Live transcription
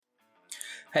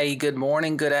Hey, good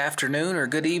morning, good afternoon, or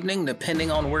good evening,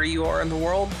 depending on where you are in the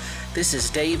world. This is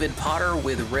David Potter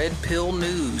with Red Pill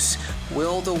News.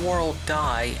 Will the world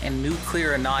die in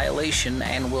nuclear annihilation,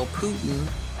 and will Putin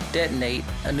detonate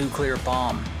a nuclear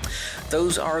bomb?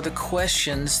 Those are the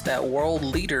questions that world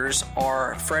leaders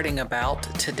are fretting about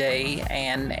today,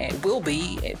 and it will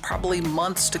be probably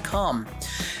months to come.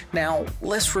 Now,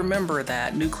 let's remember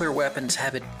that nuclear weapons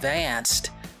have advanced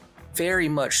very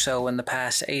much so in the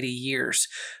past 80 years.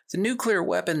 The nuclear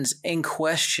weapons in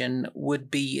question would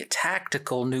be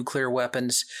tactical nuclear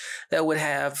weapons that would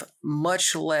have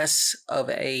much less of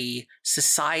a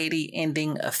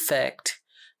society-ending effect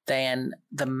than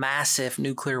the massive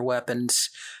nuclear weapons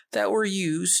that were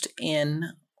used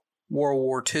in World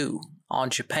War II on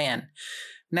Japan.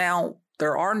 Now,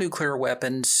 there are nuclear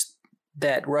weapons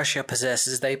that Russia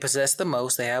possesses. They possess the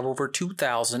most. They have over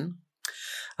 2,000.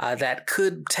 That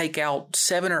could take out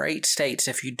 7 or 8 states.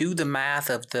 If you do the math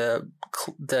of the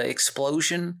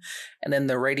explosion and then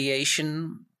the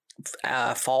radiation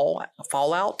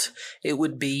fallout, it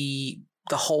would be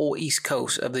the whole east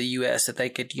coast of the U.S. that they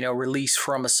could, release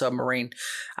from a submarine.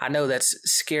 I know that's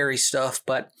scary stuff,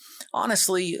 but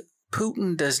honestly,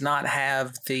 Putin does not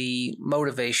have the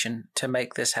motivation to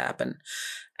make this happen.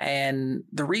 And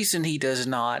the reason he does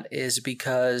not is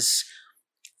because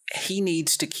he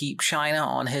needs to keep China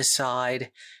on his side.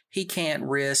 He can't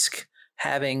risk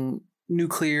having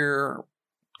nuclear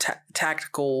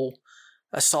tactical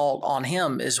assault on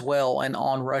him as well and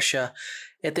on Russia.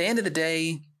 At the end of the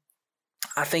day,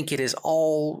 I think it is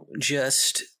all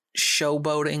just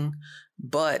showboating,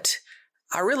 but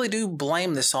I really do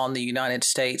blame this on the United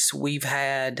States. We've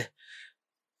had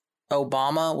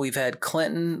Obama, we've had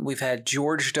Clinton, we've had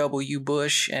George W.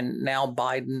 Bush, and now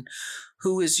Biden,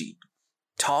 who is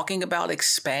talking about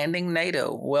expanding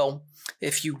NATO. Well,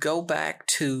 if you go back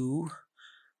to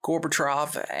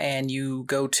Gorbachev and you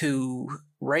go to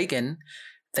Reagan,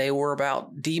 they were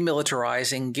about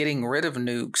demilitarizing, getting rid of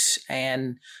nukes,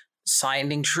 and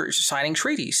signing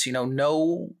treaties.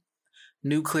 No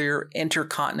nuclear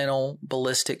intercontinental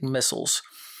ballistic missiles.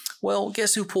 Well,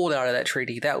 guess who pulled out of that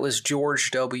treaty? That was George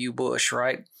W. Bush,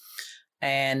 right?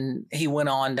 And he went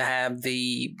on to have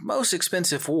the most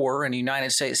expensive war in United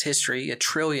States history, $1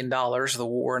 trillion, the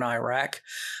war in Iraq.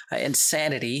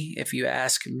 Insanity, if you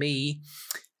ask me.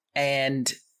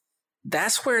 And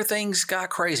that's where things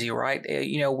got crazy, right?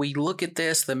 We look at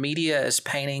this, the media is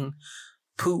painting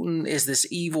Putin is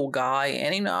this evil guy.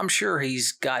 And, I'm sure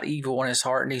he's got evil in his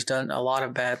heart and he's done a lot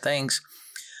of bad things.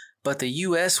 But the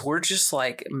U.S., we're just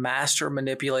like master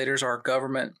manipulators, our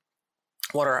government,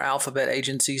 what our alphabet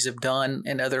agencies have done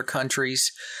in other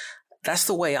countries. That's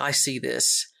the way I see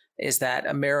this, is that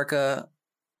America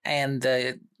and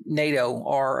the NATO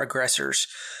are aggressors.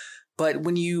 But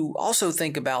when you also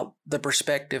think about the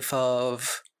perspective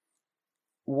of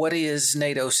what is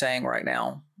NATO saying right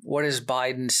now? What is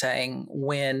Biden saying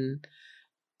when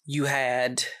you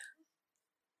had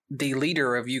the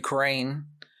leader of Ukraine?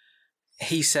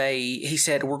 He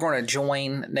said, we're going to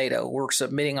join NATO. We're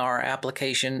submitting our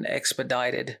application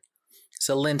expedited.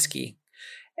 Zelenskyy.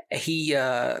 He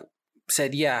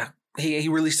said, yeah, he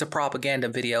released a propaganda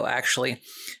video, actually,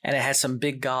 and it had some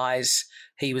big guys.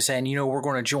 He was saying, we're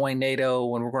going to join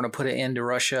NATO and we're going to put an end to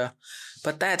Russia.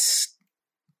 But that's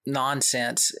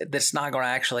nonsense. That's not going to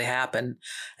actually happen.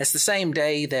 It's the same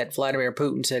day that Vladimir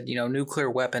Putin said,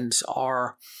 nuclear weapons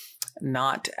are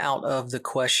not out of the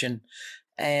question.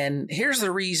 And here's the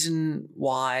reason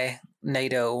why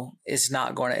NATO is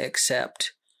not going to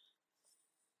accept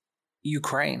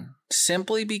Ukraine.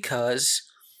 Simply because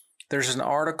there's an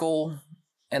article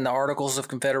in the Articles of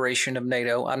Confederation of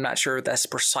NATO. I'm not sure if that's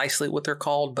precisely what they're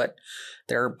called, but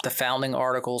they're the founding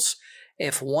articles.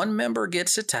 If one member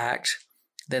gets attacked,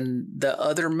 then the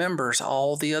other members,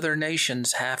 all the other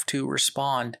nations, have to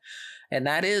respond. And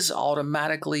that is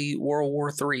automatically World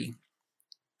War III.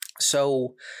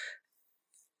 So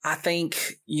I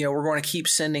think, we're going to keep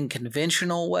sending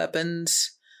conventional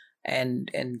weapons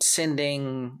and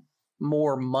sending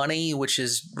more money, which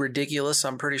is ridiculous.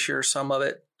 I'm pretty sure some of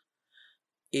it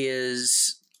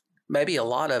is, maybe a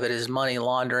lot of it is money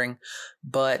laundering.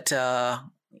 But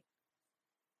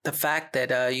the fact that,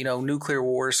 nuclear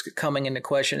wars coming into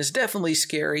question is definitely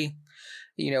scary.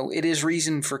 It is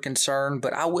reason for concern,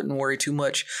 but I wouldn't worry too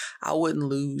much. I wouldn't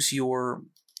lose your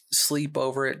sleep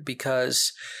over it,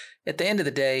 because at the end of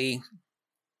the day,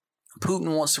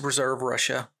 Putin wants to preserve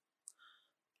Russia.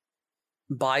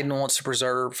 Biden wants to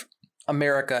preserve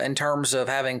America in terms of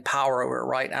having power over it,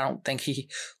 right? I don't think he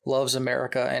loves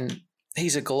America, and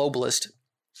he's a globalist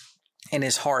in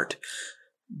his heart.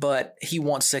 but he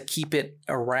wants to keep it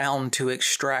around to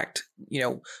extract,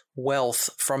 wealth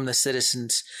from the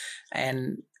citizens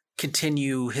and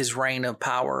continue his reign of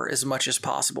power as much as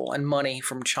possible, and money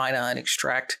from China, and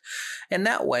extract in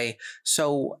that way.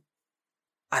 So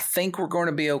I think we're going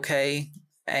to be okay,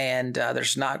 and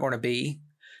there's not going to be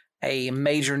a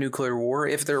major nuclear war.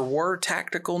 If there were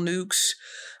tactical nukes,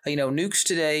 nukes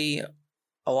today,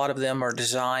 a lot of them are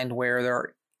designed where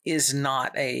there is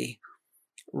not a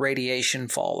radiation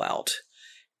fallout,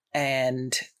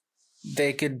 and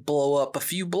they could blow up a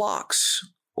few blocks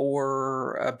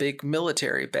or a big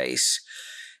military base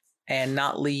and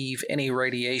not leave any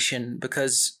radiation,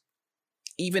 because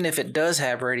even if it does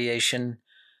have radiation,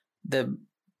 the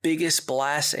biggest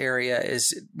blast area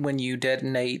is when you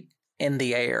detonate in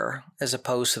the air as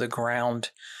opposed to the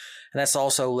ground. And that's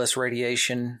also less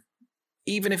radiation,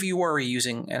 even if you were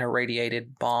using an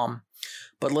irradiated bomb.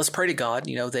 But let's pray to God,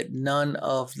 that none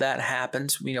of that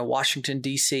happens. Washington,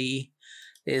 D.C.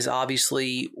 is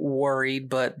obviously worried,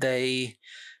 but they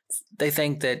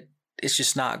think that it's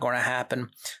just not going to happen.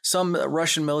 Some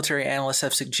Russian military analysts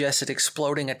have suggested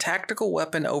exploding a tactical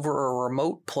weapon over a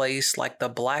remote place like the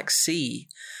Black Sea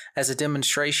as a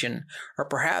demonstration, or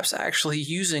perhaps actually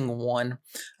using one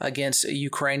against a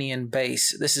Ukrainian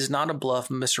base. This is not a bluff,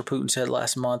 Mr. Putin said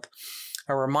last month.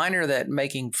 A reminder that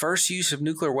making first use of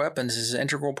nuclear weapons is an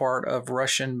integral part of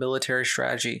Russian military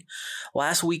strategy.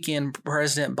 Last weekend,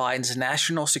 President Biden's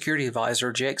National Security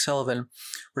Advisor, Jake Sullivan,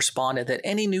 responded that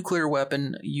any nuclear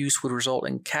weapon use would result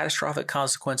in catastrophic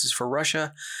consequences for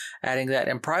Russia, adding that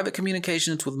in private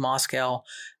communications with Moscow,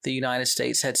 the United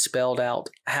States had spelled out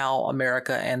how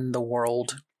America and the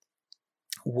world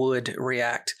would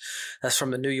react. That's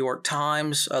from the New York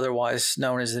Times, otherwise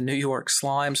known as the New York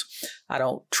Slimes. I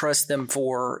don't trust them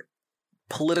for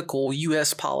political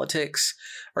U.S. politics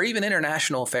or even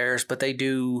international affairs, but they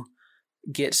do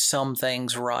get some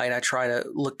things right. I try to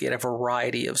look at a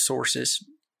variety of sources,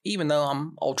 even though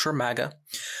I'm ultra MAGA.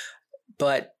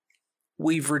 But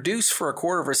we've reduced for a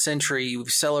quarter of a century. We've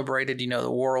celebrated,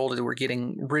 the world. We're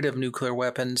getting rid of nuclear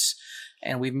weapons.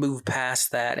 And we've moved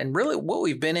past that. And really what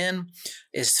we've been in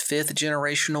is fifth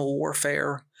generational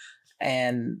warfare.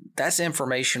 And that's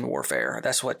information warfare.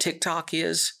 That's what TikTok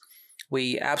is.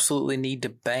 We absolutely need to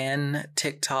ban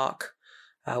TikTok.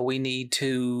 We need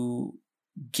to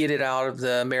get it out of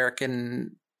the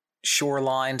American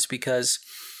shorelines, because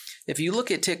if you look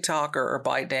at TikTok or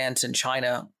ByteDance in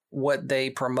China, what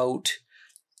they promote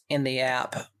in the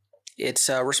app, it's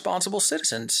responsible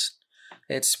citizens.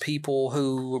 It's people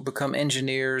who become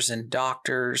engineers and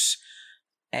doctors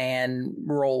and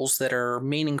roles that are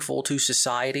meaningful to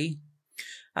society.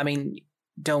 I mean,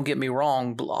 don't get me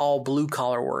wrong, all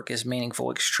blue-collar work is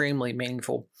meaningful, extremely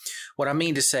meaningful. What I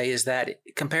mean to say is that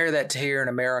compare that to here in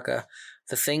America,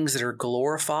 the things that are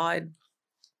glorified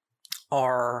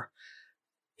are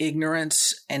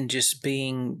ignorance and just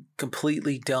being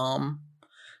completely dumb.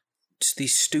 Just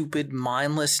these stupid,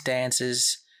 mindless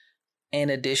dances, in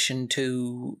addition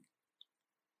to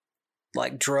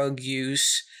like drug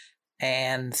use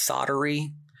and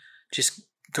thottery, just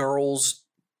girls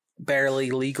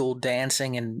barely legal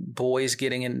dancing and boys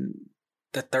getting in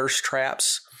the thirst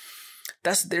traps.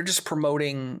 They're just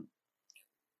promoting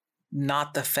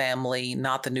not the family,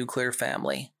 not the nuclear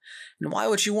family. And why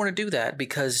would you want to do that?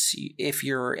 Because if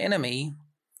your enemy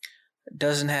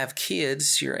doesn't have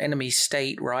kids, your enemy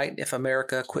state, right? If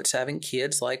America quits having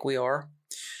kids like we are,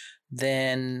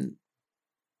 then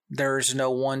there's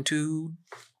no one to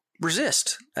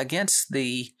resist against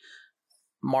the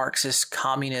Marxist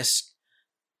communist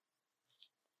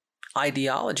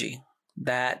ideology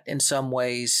that in some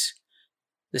ways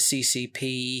the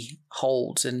CCP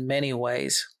holds in many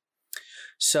ways.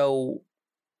 So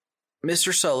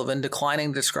Mr. Sullivan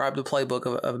declining to describe the playbook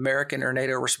of American or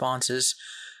NATO responses,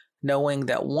 knowing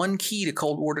that one key to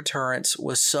Cold War deterrence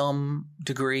was some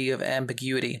degree of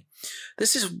ambiguity.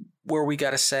 This is where we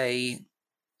got to say,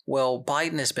 well,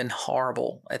 Biden has been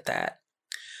horrible at that.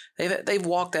 They've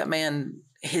walked that man,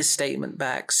 his statement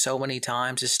back so many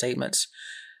times, his statements.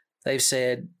 They've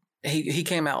said, he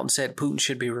came out and said Putin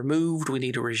should be removed. We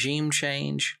need a regime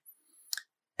change.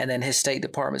 And then his State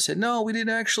Department said, no, we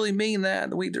didn't actually mean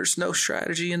that. There's no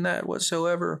strategy in that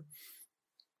whatsoever.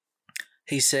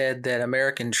 He said that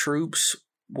American troops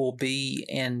will be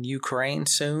in Ukraine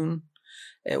soon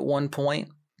at one point.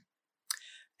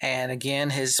 And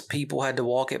again, his people had to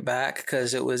walk it back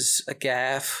because it was a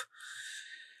gaffe.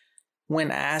 When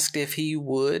asked if he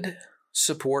would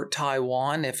support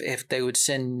Taiwan, if they would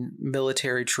send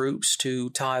military troops to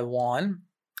Taiwan,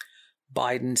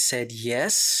 Biden said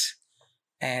yes.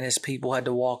 and his people had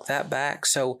to walk that back.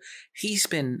 So he's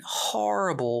been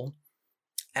horrible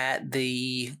at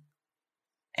the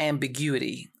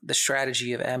ambiguity, the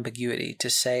strategy of ambiguity, to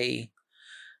say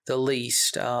the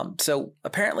least. So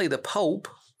apparently the Pope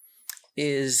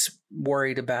is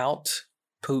worried about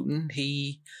Putin.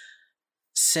 He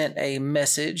sent a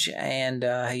message, and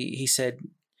he said,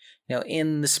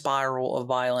 end the spiral of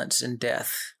violence and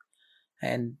death,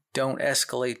 and don't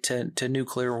escalate to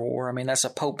nuclear war. I mean, that's a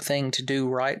Pope thing to do,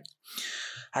 right?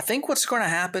 I think what's going to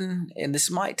happen, and this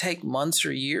might take months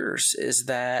or years, is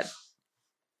that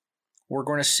we're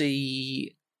going to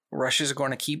see Russia's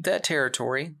going to keep that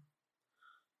territory,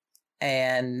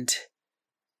 and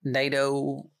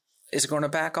NATO is going to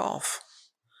back off,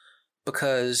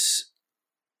 because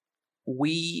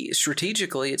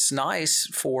strategically, it's nice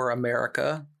for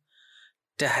America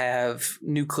to have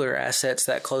nuclear assets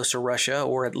that close to Russia,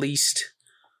 or at least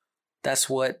that's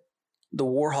what the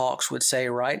war hawks would say,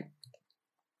 right?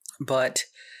 But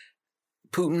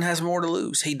Putin has more to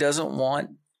lose. He doesn't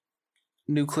want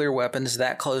nuclear weapons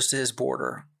that close to his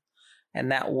border.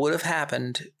 And that would have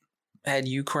happened had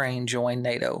Ukraine joined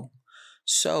NATO.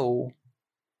 So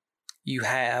you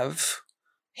have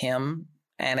him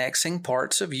annexing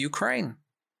parts of Ukraine.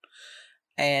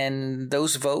 And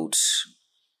those votes,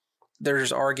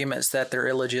 there's arguments that they're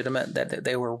illegitimate, that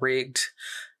they were rigged.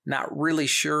 Not really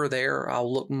sure there.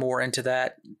 I'll look more into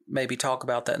that, maybe talk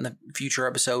about that in the future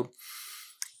episode.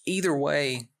 Either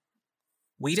way,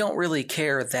 we don't really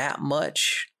care that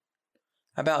much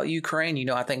about Ukraine.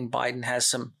 I think Biden has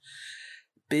some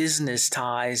business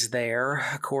ties there,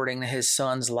 according to his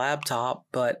son's laptop,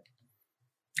 but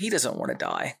he doesn't want to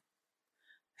die.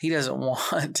 He doesn't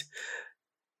want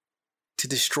to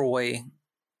destroy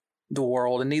the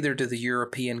world, and neither do the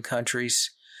European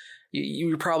countries.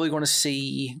 You're probably going to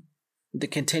see the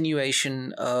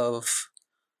continuation of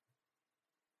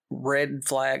red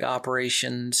flag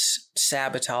operations,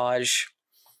 sabotage.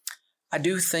 I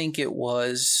do think it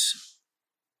was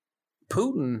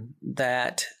Putin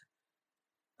that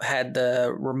had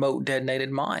the remote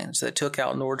detonated mines that took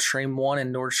out Nord Stream 1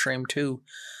 and Nord Stream 2.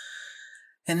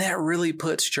 And that really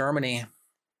puts Germany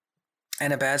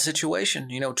in a bad situation.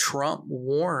 Trump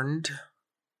warned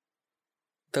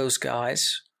those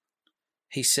guys.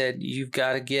 He said, you've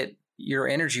got to get your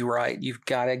energy right. You've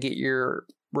got to get your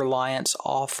reliance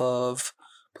off of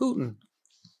Putin.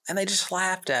 And they just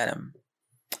laughed at him.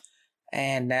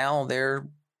 And now their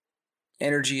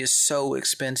energy is so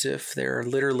expensive. They're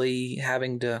literally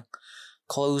having to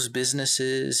close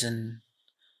businesses and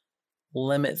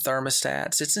limit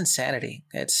thermostats. It's insanity.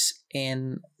 It's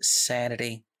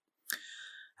insanity.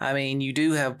 I mean, you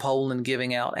do have Poland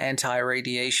giving out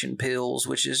anti-radiation pills,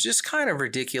 which is just kind of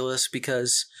ridiculous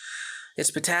because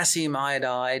it's potassium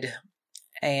iodide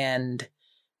and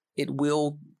it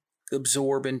will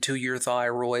absorb into your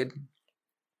thyroid.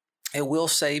 It will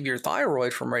save your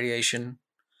thyroid from radiation,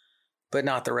 but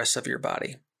not the rest of your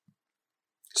body.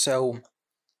 So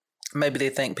maybe they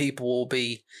think people will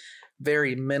be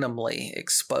very minimally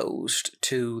exposed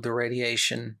to the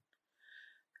radiation,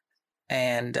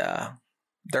 and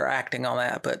they're acting on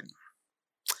that, but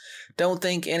don't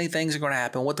think anything's going to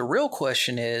happen. What the real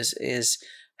question is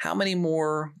how many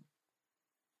more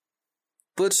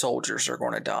foot soldiers are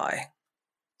going to die?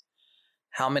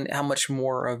 How much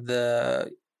more of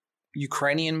the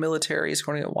Ukrainian military is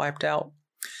going to get wiped out?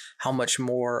 How much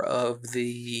more of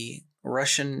the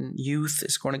Russian youth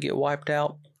is going to get wiped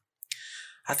out?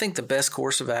 I think the best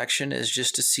course of action is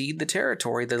just to cede the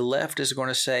territory. The left is going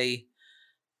to say,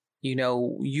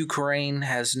 Ukraine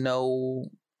has no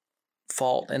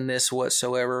fault in this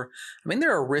whatsoever. I mean,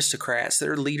 they're aristocrats.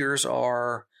 Their leaders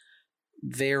are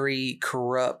very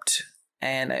corrupt,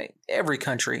 and every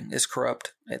country is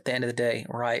corrupt at the end of the day,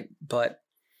 right? But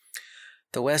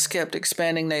the West kept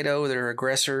expanding NATO. They're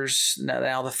aggressors.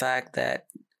 Now the fact that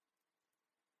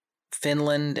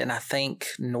Finland and I think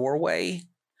Norway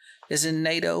is in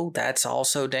NATO, that's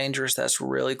also dangerous. That's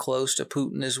really close to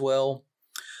Putin as well.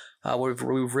 We've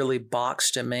really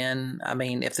boxed him in. I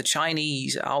mean, if the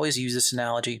Chinese, I always use this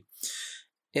analogy,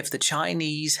 if the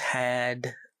Chinese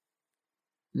had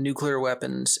nuclear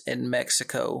weapons in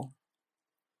Mexico,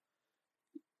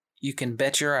 you can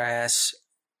bet your ass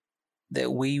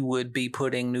that we would be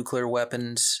putting nuclear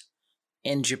weapons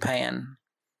in Japan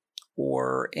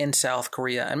or in South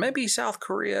Korea. And maybe South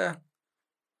Korea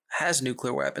has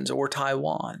nuclear weapons, or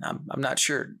Taiwan. I'm not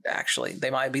sure, actually.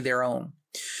 They might be their own.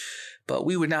 But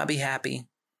we would not be happy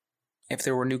if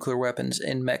there were nuclear weapons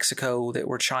in Mexico that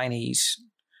were Chinese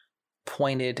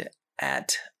pointed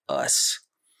at us.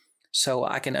 So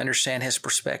I can understand his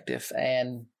perspective.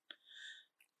 And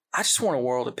I just want a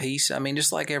world of peace. I mean,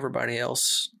 just like everybody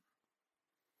else,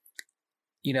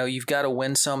 you've got to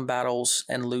win some battles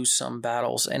and lose some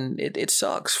battles. And it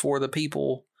sucks for the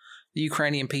people, the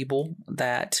Ukrainian people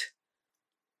that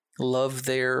love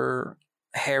their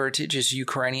heritage as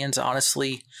Ukrainians.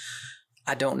 Honestly,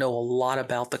 I don't know a lot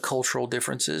about the cultural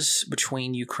differences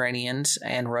between Ukrainians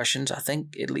and Russians. I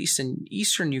think, at least in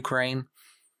eastern Ukraine,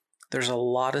 there's a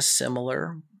lot of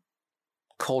similar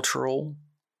cultural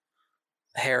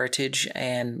heritage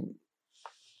and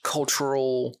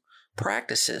cultural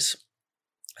practices.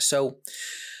 So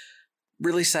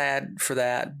really sad for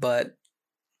that, but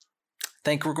I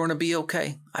think we're going to be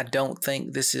okay. I don't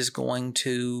think this is going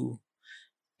to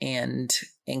end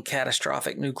in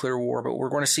catastrophic nuclear war, but we're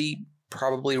going to see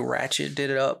probably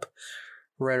ratcheted up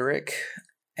rhetoric,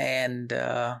 and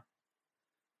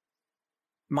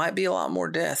might be a lot more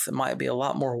death. It might be a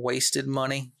lot more wasted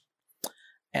money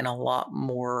and a lot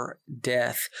more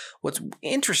death. What's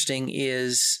interesting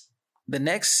is the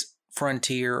next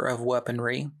frontier of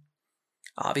weaponry.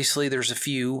 Obviously, there's a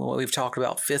few. We've talked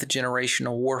about fifth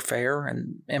generational warfare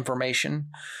and information.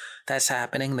 That's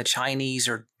happening. The Chinese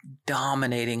are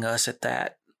dominating us at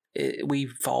that.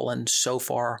 We've fallen so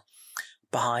far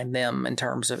behind them in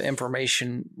terms of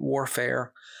information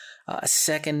warfare.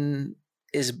 Second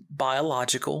is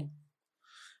biological,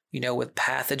 with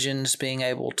pathogens being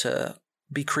able to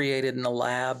be created in the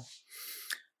lab.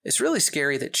 It's really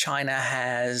scary that China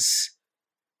has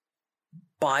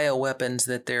bioweapons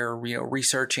that they're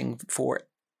researching for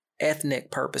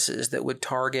ethnic purposes that would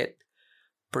target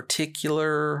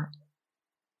particular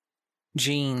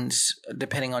genes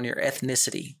depending on your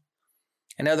ethnicity.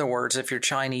 In other words, if you're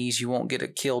Chinese, you won't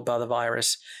get killed by the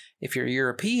virus. If you're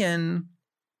European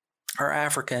or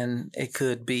African, it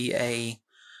could be a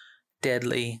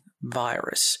deadly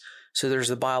virus. So there's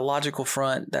the biological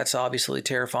front. That's obviously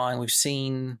terrifying. We've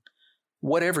seen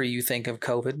whatever you think of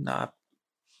COVID,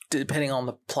 depending on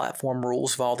the platform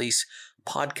rules of all these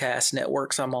podcast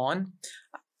networks I'm on.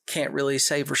 Can't really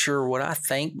say for sure what I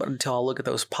think, but until I look at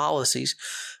those policies.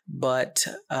 But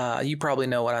you probably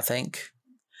know what I think.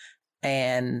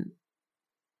 And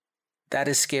that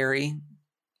is scary,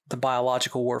 the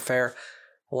biological warfare.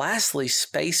 Lastly,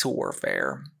 space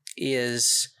warfare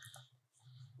is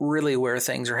really where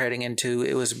things are heading into.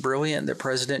 It was brilliant that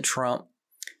President Trump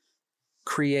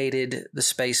created the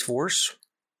Space Force.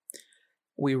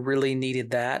 We really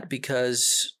needed that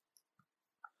because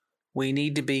we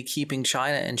need to be keeping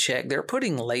China in check. They're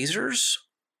putting lasers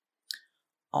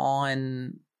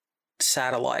on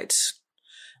satellites.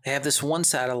 They have this one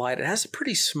satellite. It has a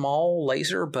pretty small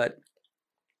laser, but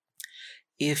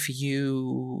if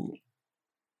you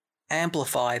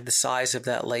amplified the size of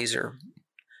that laser,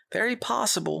 very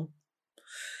possible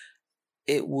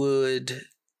it would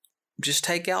just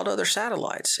take out other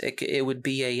satellites. It would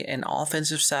be an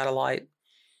offensive satellite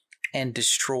and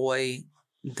destroy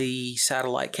the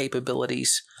satellite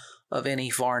capabilities of any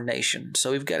foreign nation.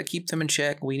 So we've got to keep them in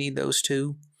check. We need those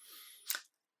too.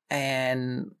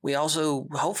 And we also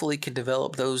hopefully can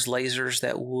develop those lasers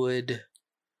that would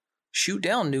shoot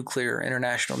down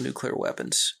international nuclear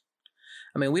weapons.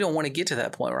 I mean, we don't want to get to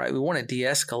that point, right? We want to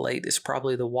de-escalate. It's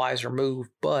probably the wiser move.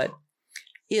 But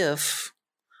if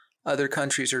other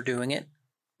countries are doing it,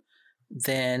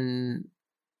 then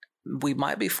we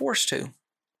might be forced to.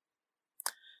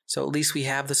 So at least we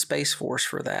have the Space Force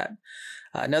for that.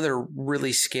 Another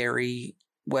really scary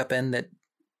weapon that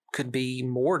could be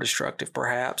more destructive,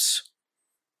 perhaps,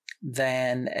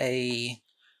 than a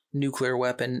nuclear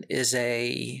weapon is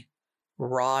a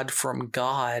rod from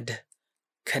God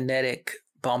kinetic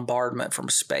bombardment from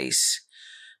space.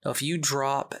 Now, if you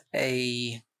drop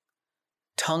a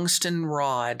tungsten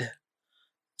rod,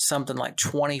 something like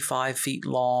 25 feet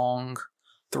long,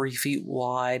 3 feet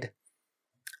wide,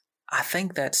 I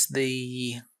think that's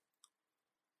the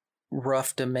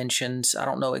rough dimensions. I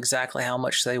don't know exactly how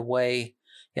much they weigh.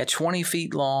 Yeah, 20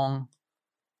 feet long.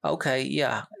 Okay,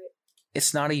 yeah.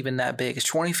 It's not even that big. It's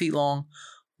 20 feet long,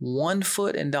 1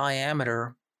 foot in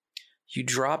diameter. You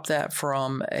drop that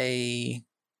from a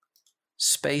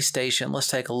space station. Let's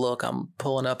take a look. I'm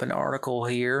pulling up an article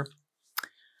here.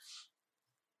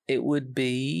 It would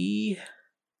be,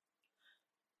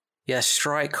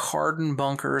 strike hardened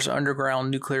bunkers,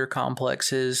 underground nuclear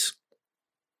complexes.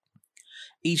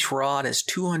 Each rod is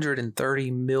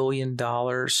 $230 million.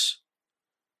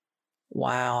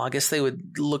 Wow, I guess they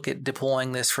would look at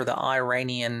deploying this for the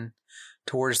Iranian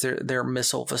towards their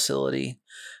missile facility,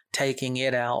 taking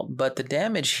it out. But the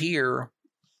damage here,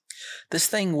 this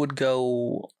thing would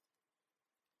go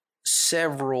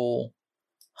several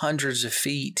hundreds of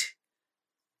feet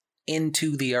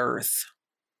into the earth.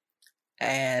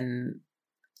 and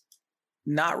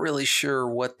not really sure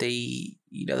what the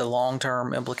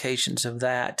long-term implications of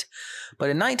that.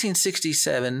 But in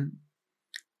 1967,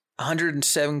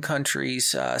 107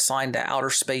 countries signed the Outer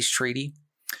Space Treaty,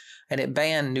 and it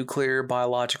banned nuclear,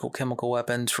 biological, chemical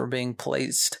weapons from being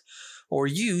placed or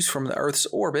used from the Earth's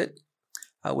orbit,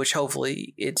 which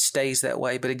hopefully it stays that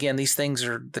way. But again,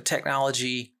 the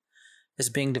technology is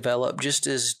being developed just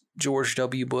as George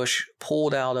W. Bush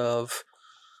pulled out of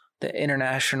the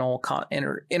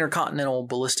Intercontinental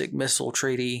Ballistic Missile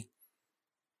Treaty.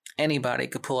 Anybody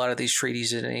could pull out of these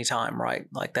treaties at any time, right?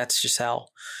 Like, that's just how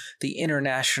the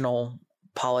international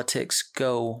politics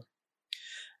go.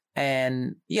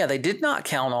 And yeah, they did not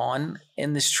count on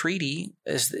in this treaty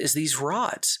is these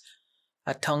rods,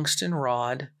 a tungsten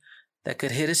rod that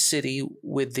could hit a city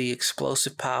with the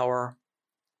explosive power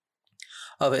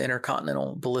of an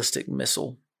intercontinental ballistic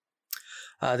missile.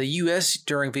 The U.S.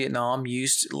 during Vietnam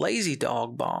used lazy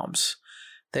dog bombs.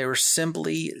 They were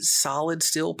simply solid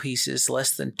steel pieces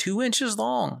less than 2 inches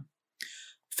long,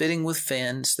 fitting with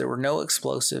fins. There were no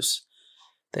explosives.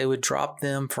 They would drop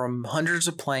them from hundreds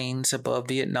of planes above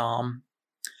Vietnam,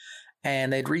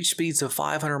 and they'd reach speeds of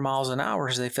 500 miles an hour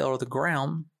as they fell to the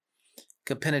ground,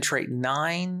 could penetrate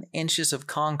 9 inches of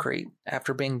concrete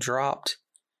after being dropped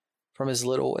from as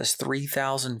little as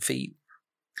 3,000 feet.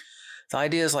 The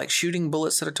idea is like shooting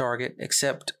bullets at a target,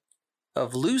 except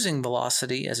of losing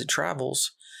velocity as it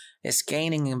travels. It's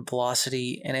gaining in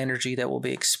velocity and energy that will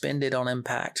be expended on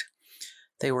impact.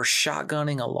 They were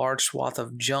shotgunning a large swath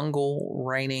of jungle,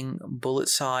 raining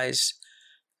bullet-sized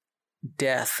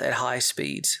death at high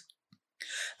speeds.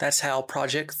 That's how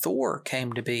Project Thor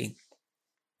came to be.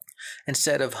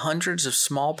 Instead of hundreds of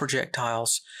small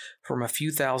projectiles from a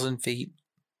few thousand feet,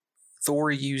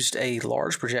 Thor used a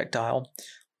large projectile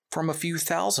from a few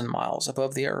thousand miles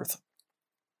above the earth.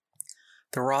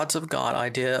 The Rods of God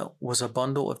idea was a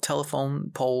bundle of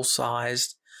telephone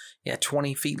pole-sized,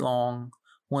 20 feet long,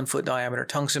 1 foot diameter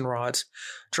tungsten rods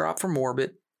dropped from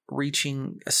orbit,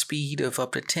 reaching a speed of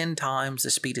up to 10 times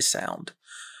the speed of sound.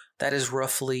 That is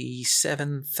roughly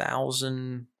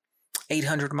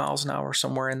 7,800 miles an hour,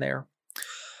 somewhere in there.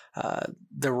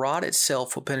 The rod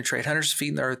itself will penetrate hundreds of feet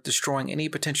in the earth, destroying any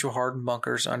potential hardened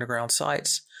bunkers, underground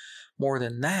sites. More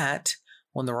than that,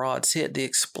 when the rods hit, the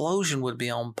explosion would be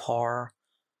on par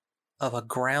of a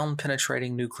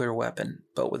ground-penetrating nuclear weapon,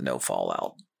 but with no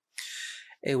fallout.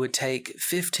 It would take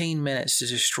 15 minutes to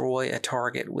destroy a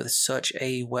target with such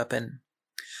a weapon.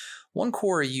 One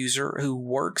Quora user who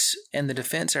works in the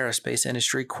defense aerospace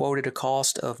industry quoted a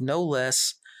cost of no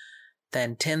less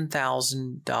than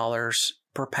 $10,000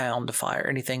 per pound to fire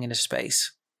anything into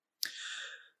space.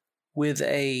 With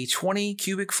a 20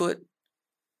 cubic foot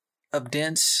of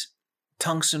dense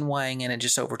tungsten weighing in at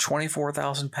just over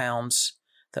 24,000 pounds,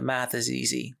 the math is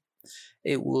easy.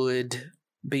 It would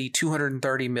be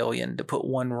 $230 million to put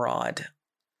one rod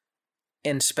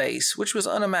in space, which was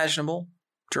unimaginable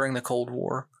during the Cold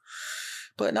War,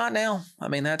 but not now. I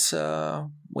mean, that's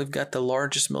we've got the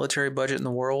largest military budget in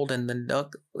the world, and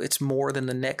it's more than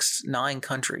the next 9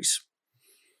 countries.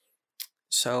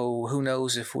 So who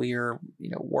knows if we are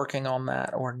working on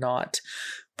that or not.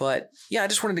 But yeah, I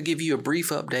just wanted to give you a brief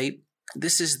update.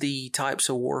 This is the types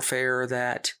of warfare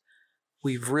that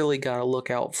we've really got to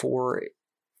look out for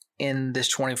in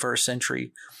this 21st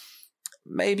century.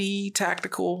 Maybe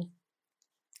tactical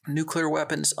nuclear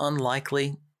weapons,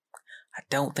 unlikely. I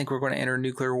don't think we're going to enter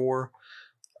nuclear war.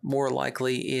 More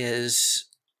likely is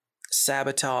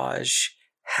sabotage,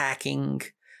 hacking,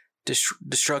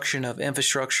 destruction of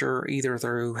infrastructure, either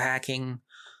through hacking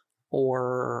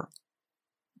or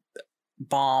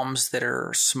bombs that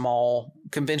are small,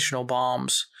 conventional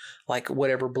bombs, like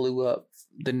whatever blew up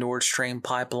the Nord Stream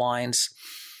pipelines.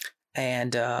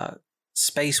 And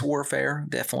space warfare,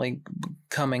 definitely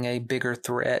becoming a bigger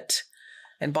threat.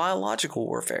 And biological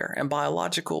warfare, and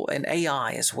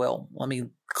AI as well. Let me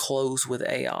close with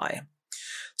AI.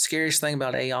 Scariest thing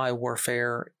about AI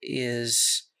warfare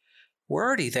is we're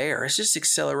already there. It's just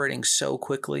accelerating so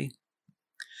quickly.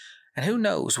 And who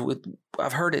knows,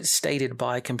 I've heard it stated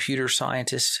by computer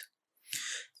scientists,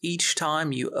 each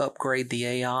time you upgrade the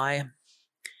AI,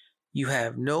 you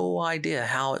have no idea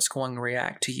how it's going to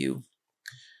react to you.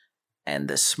 And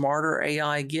the smarter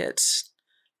AI gets,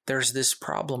 there's this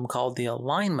problem called the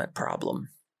alignment problem.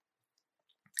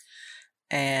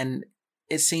 And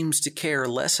it seems to care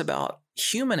less about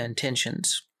human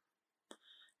intentions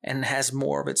and has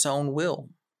more of its own will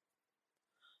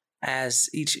as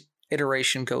each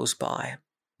iteration goes by.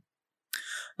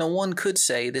 Now, one could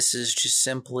say this is just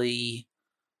simply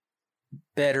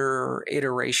better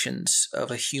iterations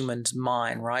of a human's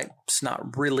mind, right? It's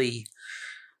not really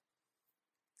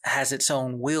has its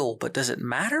own will, but does it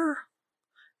matter?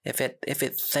 If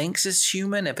it thinks it's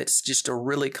human, if it's just a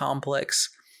really complex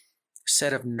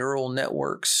set of neural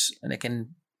networks and it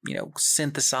can,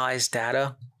 synthesize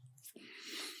data.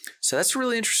 So that's a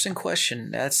really interesting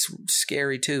question. That's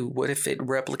scary too. What if it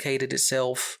replicated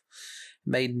itself,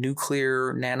 made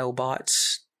nuclear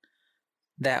nanobots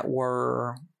that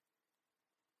were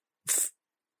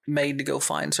made to go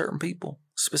find certain people,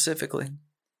 specifically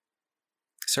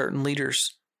certain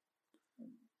leaders,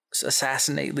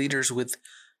 assassinate leaders with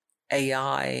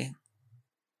AI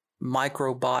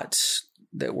microbots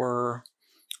that were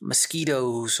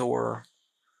mosquitoes or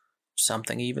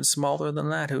something even smaller than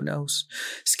that. Who knows?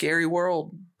 Scary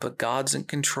world, but God's in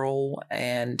control,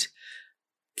 and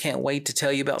can't wait to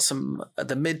tell you about some of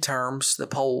the midterms, the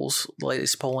polls, the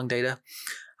latest polling data.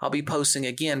 I'll be posting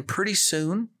again pretty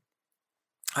soon.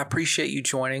 I appreciate you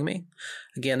joining me.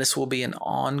 Again, this will be an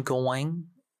ongoing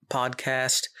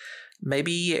podcast,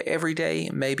 maybe every day,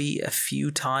 maybe a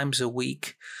few times a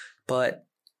week, but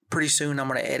pretty soon I'm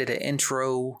going to edit an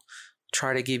intro,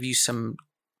 try to give you some,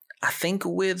 I think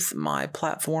with my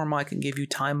platform, I can give you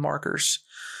time markers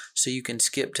so you can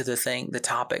skip to the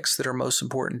topics that are most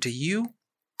important to you.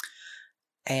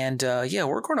 And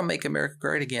we're going to make America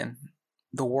great again.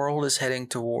 The world is heading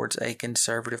towards a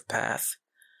conservative path.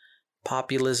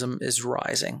 Populism is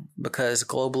rising because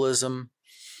globalism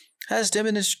has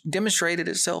demonstrated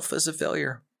itself as a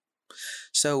failure.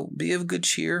 So be of good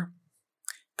cheer.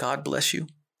 God bless you.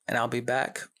 And I'll be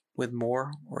back with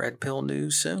more Red Pill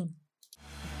news soon.